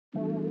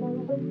Alright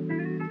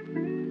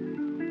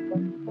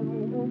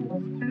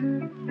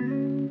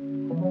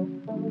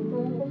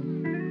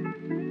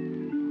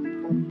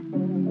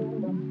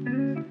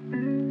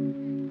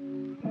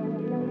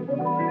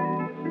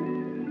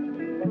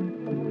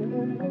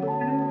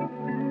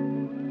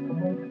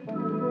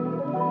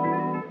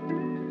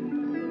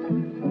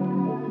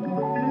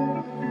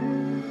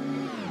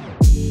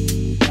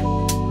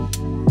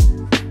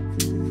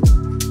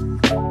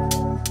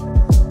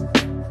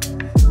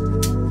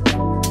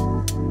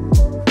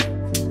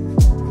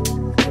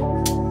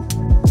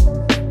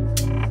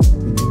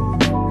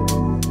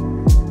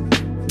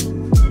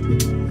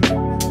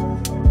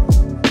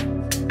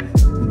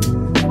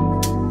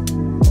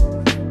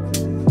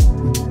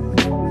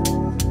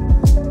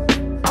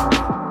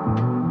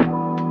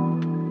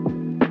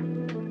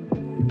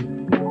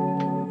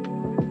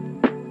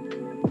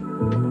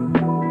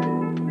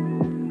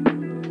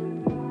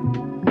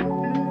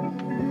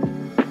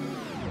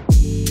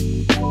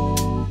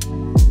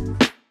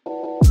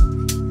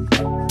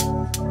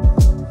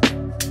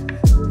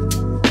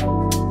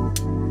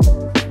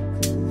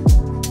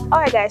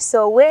guys,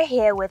 so we're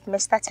here with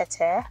Mr.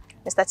 Tete.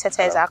 Mr.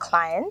 Tete is our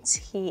client.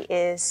 He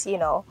is, you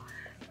know,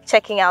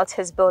 checking out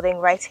his building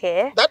right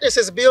here. That is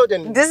his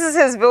building. This is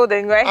his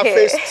building right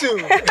here. Phase 2.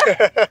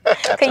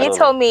 Can you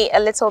tell me a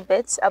little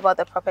bit about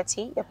the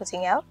property you're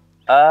putting out?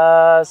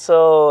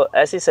 So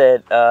as he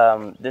said,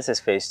 this is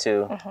phase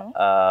 2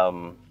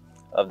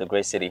 of the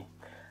great city.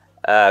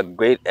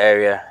 Great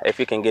area. If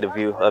you can get a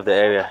view of the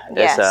area,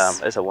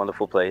 Yes. it's a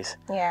wonderful place.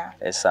 Yeah.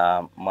 It's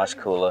much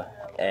cooler,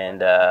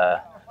 and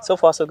so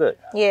far so good.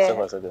 Yeah. So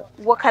far so good.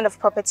 What kind of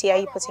property are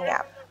you putting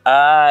out?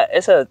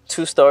 It's a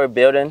 2-story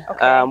building.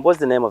 Okay. What's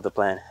the name of the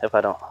plan, if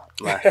I don't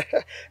mind?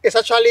 It's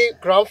actually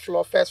ground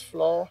floor, first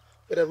floor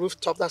with a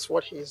rooftop. That's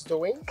what he's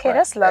doing. Okay,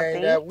 that's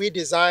lovely. And we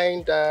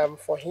designed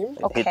for him.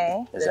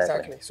 Okay.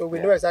 Exactly. So we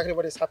know exactly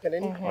what is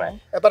happening. Right.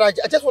 But I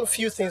just want a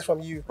few things from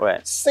you.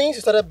 Right. Since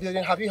you started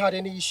building, have you had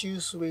any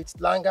issues with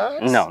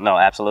landlords? No,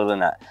 absolutely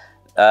not.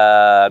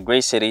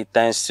 Great city,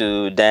 thanks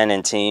to Dan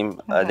and team.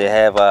 They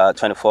have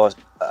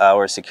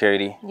 24-hour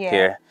security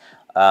here.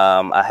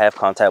 I have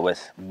contact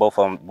with both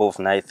of them, both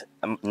night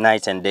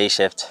and day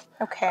shift.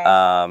 Okay.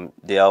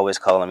 They always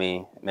calling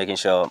me, making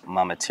sure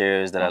my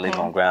materials that I leave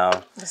on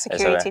ground. The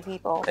security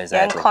people. Exactly.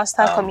 You're in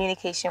constant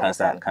communication with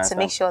them to constant.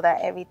 make sure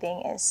that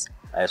everything is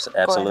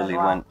Absolutely.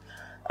 going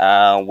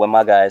When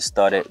my guys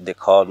started, they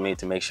called me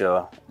to make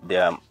sure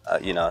they're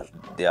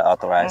they're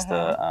authorized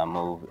to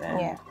move.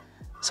 And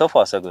so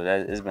far so good.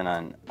 It's been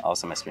an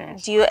awesome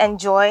experience. Do you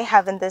enjoy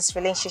having this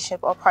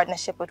relationship or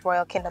partnership with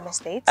Royal Kingdom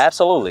Estates?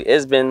 Absolutely.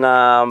 It's been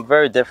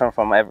very different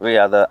from every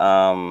other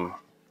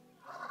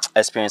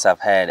experience I've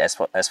had as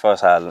far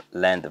as our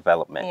land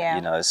development. Yeah.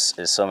 You know,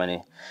 it's so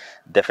many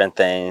different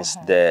things,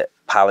 the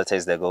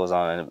politics that goes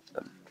on in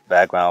the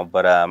background.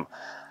 But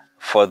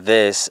for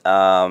this,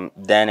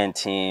 Dan and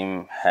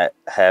team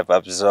have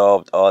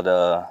absorbed all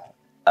the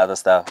other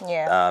stuff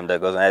that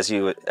goes on. As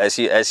you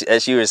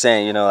were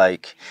saying,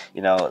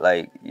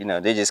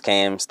 they just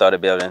came,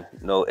 started building,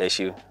 no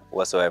issue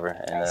whatsoever.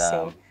 And I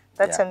see.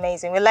 That's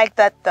amazing. We like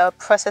that the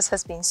process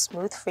has been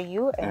smooth for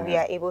you, and we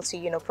are able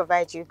to,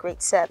 provide you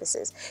great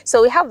services.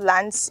 So we have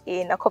lands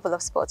in a couple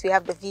of spots. We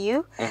have the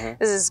View.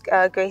 This is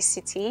Grey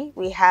City.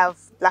 We have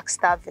Black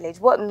Star Village.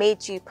 What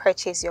made you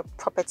purchase your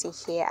property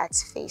here at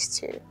phase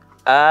 2?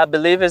 I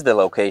believe it's the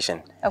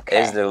location.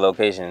 Okay. It's the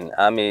location.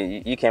 I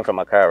mean, you came from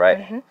Accra,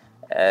 right?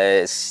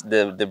 It's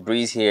the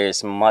breeze here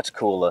is much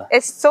cooler.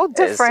 It's so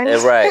different.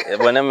 Right.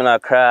 When I'm in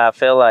Accra, I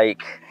feel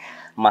like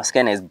my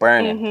skin is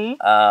burning.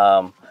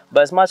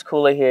 But it's much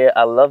cooler here.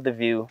 I love the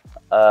view,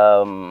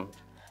 and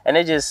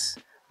it's just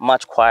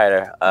much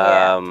quieter.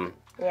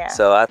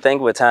 So I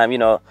think with time,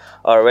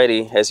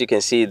 already as you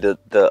can see, the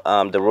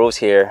roads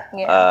here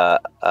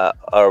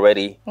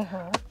already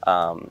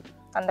under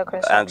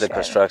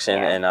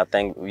construction, and I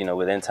think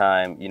within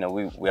time,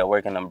 we are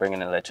working on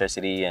bringing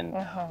electricity and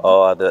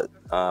all other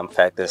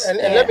factors. And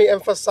let me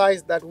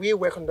emphasize that we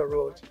work on the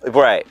road.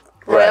 Right.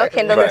 Royal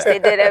Kingdom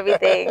Estate did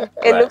everything.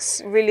 It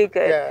looks really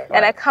good.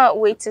 And I can't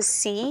wait to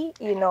see,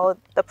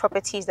 the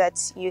properties that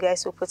you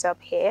guys will put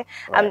up here.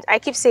 I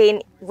keep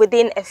saying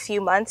within a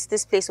few months,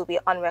 this place will be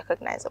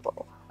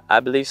unrecognizable. I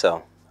believe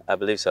so. I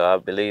believe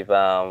so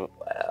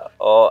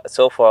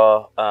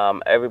far,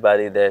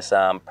 everybody that's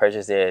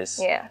purchased there is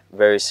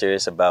very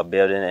serious about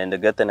building. And the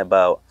good thing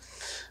about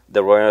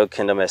the Royal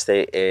Kingdom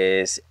Estate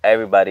is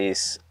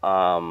everybody's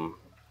on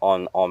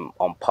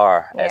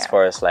par as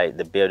far as like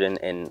the building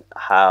and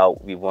how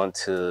we want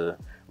to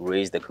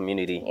raise the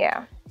community.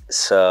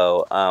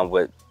 So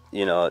with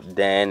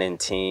Dan and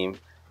team,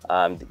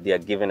 they are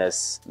giving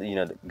us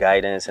the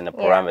guidance and the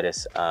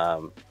parameters.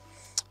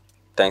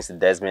 Thanks to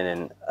Desmond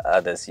and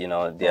others,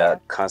 they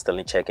are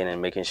constantly checking and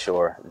making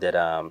sure that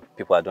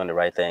people are doing the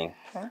right thing.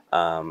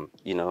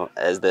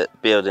 As the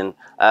building,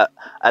 I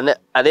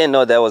didn't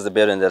know that was the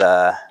building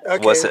that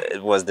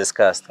was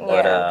discussed,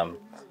 but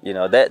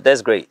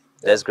that's great.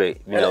 That's great.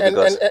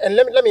 And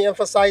let me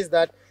emphasize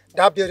that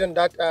that building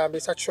that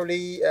is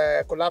actually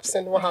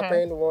collapsing. What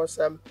happened was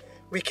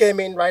we came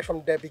in right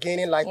from the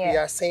beginning, like we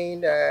are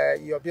saying,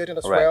 your building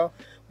as well.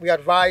 We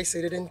advised,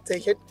 they didn't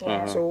take it.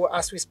 So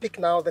as we speak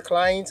now, the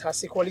client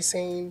has equally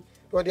saying,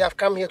 well, they have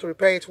come here to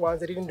repair it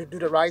once, they didn't do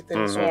the right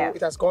thing, so it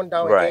has gone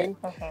down again.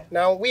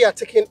 Now we are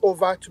taking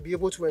over to be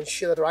able to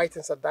ensure that the right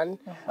things are done.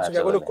 So we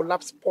are going to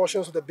collapse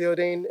portions of the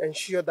building,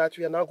 ensure that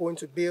we are now going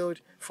to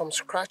build from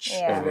scratch,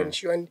 and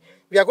ensure. And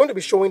we are going to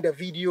be showing the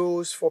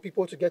videos for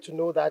people to get to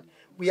know that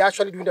we are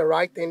actually doing the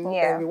right thing,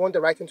 and we want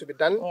the right thing to be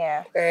done.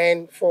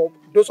 And for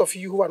those of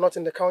you who are not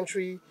in the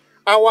country,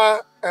 our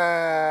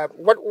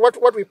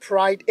what we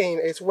pride in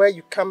is where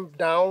you come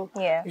down,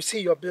 you see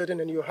your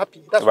building and you're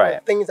happy. That's one of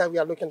the things that we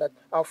are looking at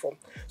out for.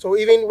 So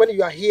even when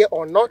you are here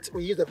or not,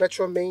 we use the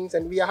virtual means,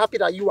 and we are happy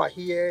that you are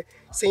here,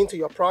 seeing to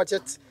your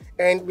project.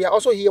 And we are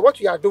also here. What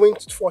we are doing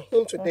for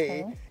him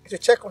today is to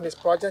check on his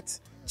project,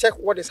 check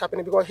what is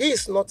happening, because he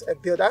is not a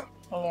builder.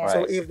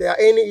 So if there are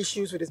any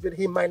issues with his building,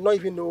 he might not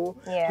even know.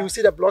 He will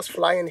see the blocks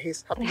flying and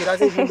he's happy. He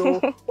doesn't even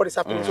know what is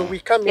happening. So we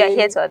come in. We are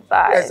here to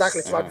advise.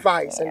 Exactly, to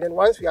advise. And then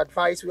once we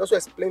advise, we also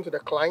explain to the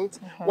client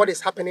what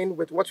is happening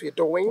with what we're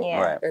doing.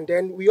 And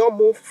then we all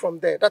move from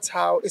there. That's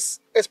how it's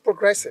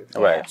progressive.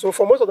 So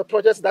for most of the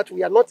projects that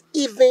we are not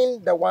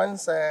even the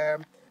ones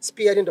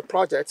spearheading the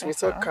projects, we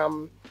still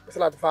come, we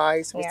still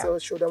advise, we still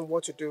show them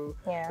what to do.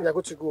 We are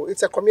good to go.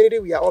 It's a community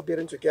we are all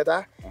building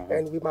together,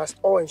 and we must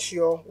all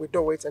ensure we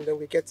do it, and then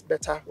we get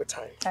better with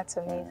time. That's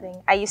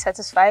amazing. Are you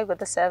satisfied with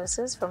the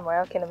services from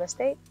Royal Kingdom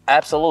Estate?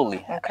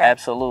 Absolutely,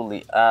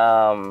 absolutely.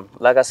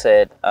 Like I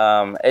said,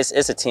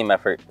 it's a team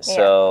effort.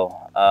 So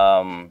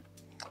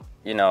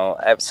you know,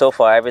 so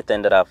far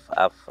everything that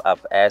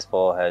I've asked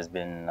for has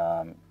been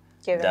done.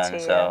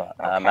 So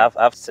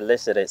I've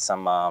solicited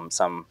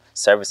some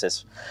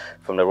services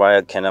from the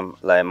Royal Kingdom,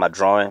 like my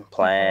drawing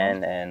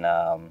plan and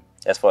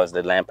as far as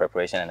the land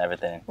preparation and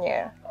everything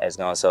has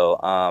gone. So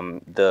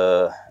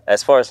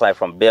as far as like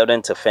from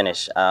building to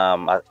finish,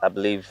 I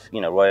believe,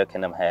 you know, Royal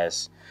Kingdom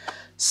has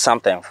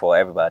something for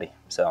everybody.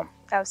 So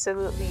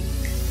absolutely.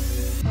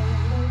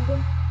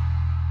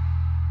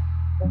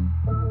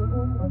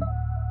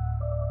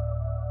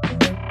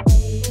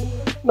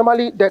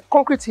 Normally, the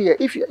concrete here,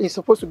 if it's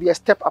supposed to be a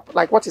step up,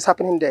 like what is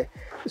happening there,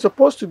 it's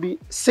supposed to be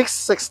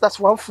 6'6", that's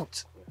 1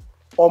 foot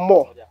or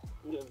more.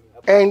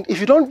 And if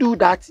you don't do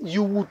that,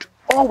 you would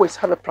always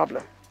have a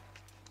problem.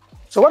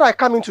 So what I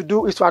come in to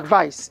do is to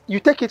advise.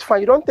 You take it,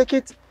 fine. You don't take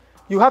it,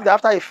 you have the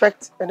after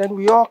effect, and then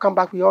we all come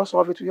back, we all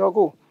solve it, we all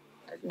go.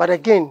 But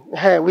again,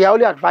 we are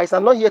only advised.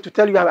 I'm not here to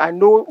tell you I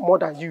know more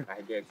than you.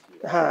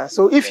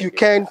 So if you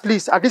can,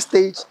 please, at this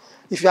stage,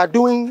 if you are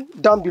doing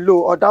down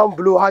below,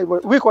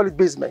 we call it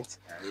basement.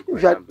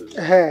 If you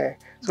are,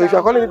 so if you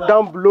are calling it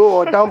down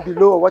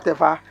below or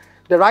whatever,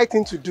 the right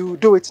thing to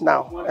do it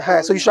now.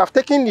 So you should have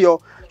you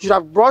should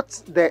have brought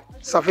the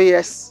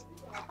surveyors,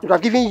 you should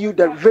have given you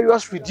the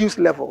various reduced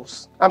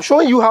levels. I'm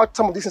showing you how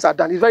some of these things are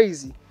done. It's very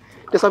easy.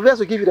 The surveyors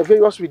will give you the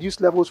various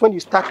reduced levels when you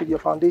start with your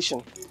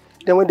foundation.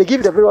 Then when they give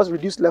you the various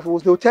reduced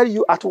levels, they'll tell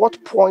you at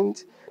what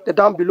point the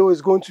down below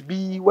is going to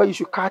be, where you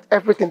should cut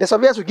everything. The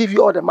surveyors will give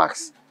you all the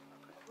marks.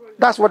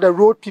 That's what the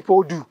road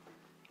people do.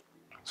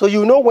 So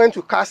you know when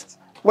to cast,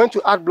 when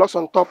to add blocks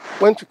on top,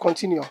 when to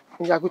continue,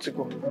 and you are good to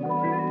go.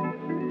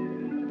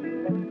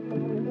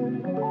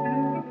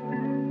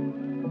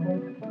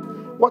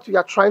 What we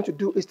are trying to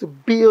do is to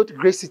build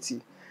Great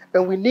City,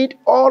 and we need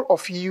all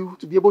of you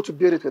to be able to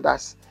build it with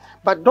us.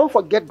 But don't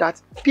forget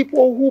that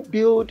people who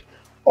build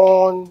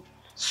on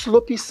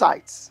slopey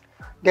sites,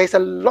 there's a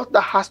lot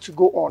that has to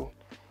go on.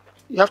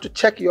 You have to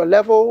check your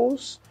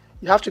levels.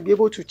 You have to be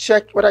able to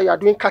check whether you are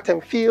doing cut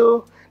and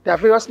fill. There are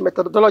various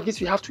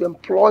methodologies you have to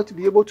employ to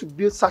be able to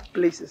build such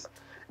places.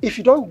 If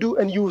you don't do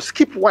and you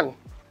skip one,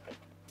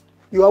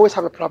 you always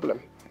have a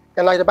problem.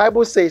 And like the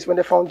Bible says, when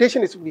the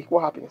foundation is weak,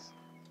 what happens?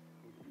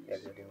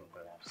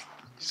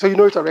 So you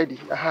know it already.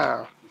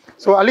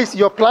 So at least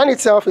your plan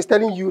itself is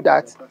telling you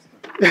that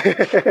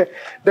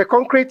the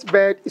concrete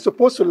bed is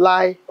supposed to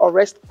lie or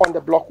rest on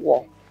the block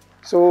wall.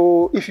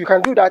 So if you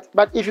can do that,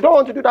 but if you don't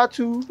want to do that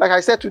too, like I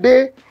said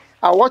today,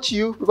 I'll watch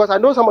you, because I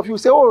know some of you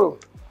say, oh,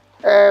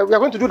 we are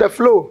going to do the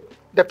flow.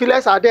 The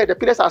pillars are there, the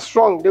pillars are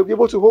strong, they'll be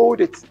able to hold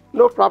it,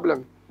 no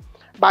problem.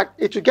 But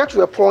it will get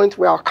to a point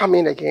where I'll come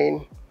in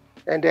again,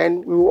 and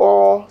then we will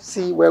all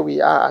see where we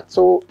are at.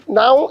 So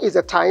now is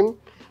the time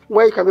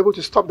where you can be able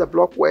to stop the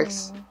block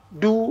works,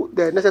 do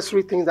the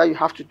necessary things that you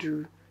have to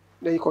do,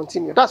 then you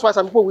continue. That's why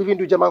some people will even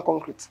do German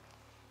concrete,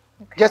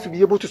 just to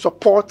be able to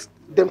support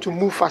them to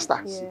move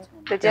faster. Yeah.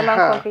 The German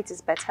concrete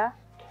is better?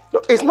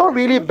 No, it's not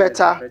really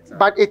better,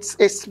 but it's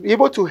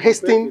able to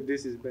hasten.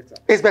 This is better.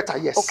 It's better,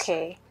 yes.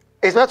 Okay.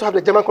 It's better to have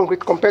the German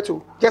concrete compared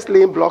to just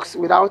laying blocks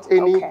without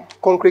any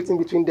concrete in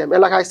between them.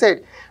 And like I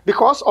said,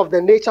 because of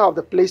the nature of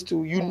the place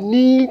too, you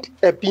need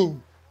a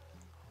beam.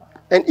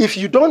 And if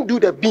you don't do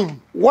the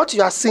beam, what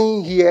you are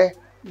seeing here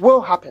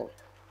will happen.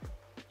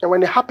 And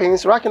when it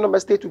happens, Royal Kingdom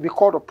Estate will be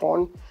called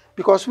upon,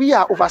 because we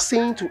are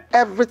overseeing to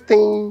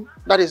everything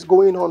that is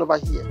going on over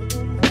here.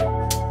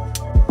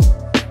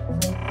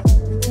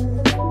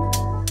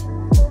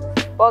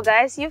 Well,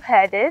 guys, you've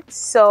heard it.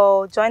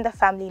 So join the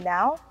family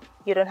now.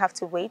 You don't have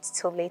to wait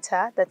till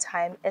later. The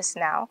time is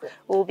now.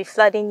 We'll be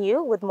flooding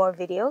you with more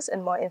videos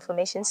and more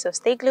information. So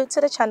stay glued to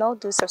the channel.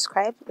 Do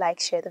subscribe, like,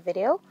 share the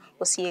video.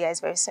 We'll see you guys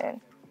very soon.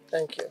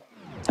 Thank you.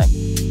 Thank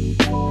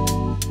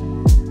you.